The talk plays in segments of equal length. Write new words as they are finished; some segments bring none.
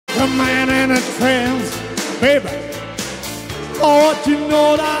a man in a trance, baby. Oh, what you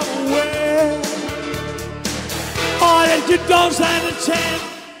know that way? Oh, that you don't stand a chance.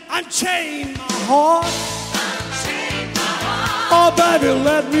 Unchain my heart. Oh, baby,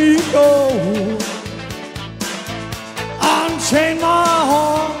 let me go. Unchain my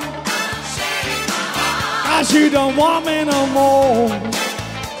heart. 'Cause you don't want me no more.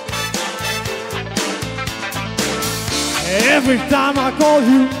 Every time I call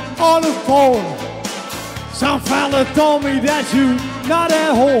you on the phone, some fella told me that you're not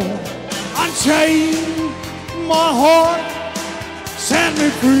at home. Unchain my heart, set me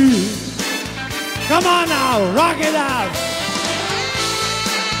free. Come on now, rock it out.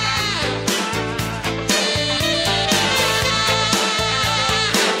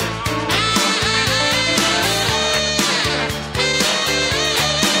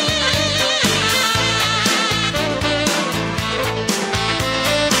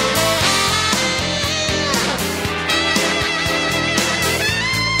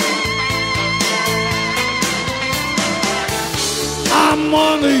 I'm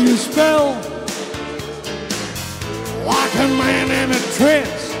under your spell, like a man in a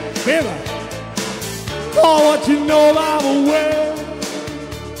trance, baby. Oh, what you know about the well.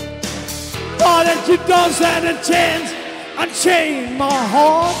 Oh, that you don't stand a chance. Unchain my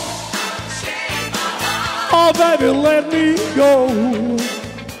heart. Oh, baby, let me go.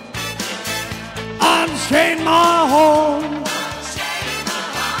 Unchain my heart.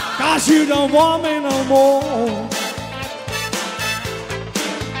 'Cause you don't want me no more.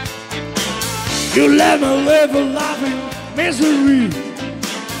 You let me live a life in misery,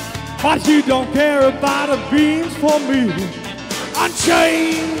 but you don't care about the beans for me.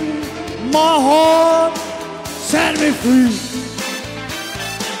 Unchain my heart, set me free.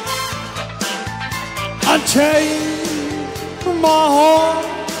 Unchain my heart,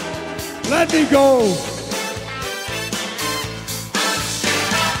 let me go.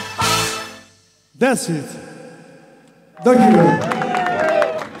 That's it. Thank you.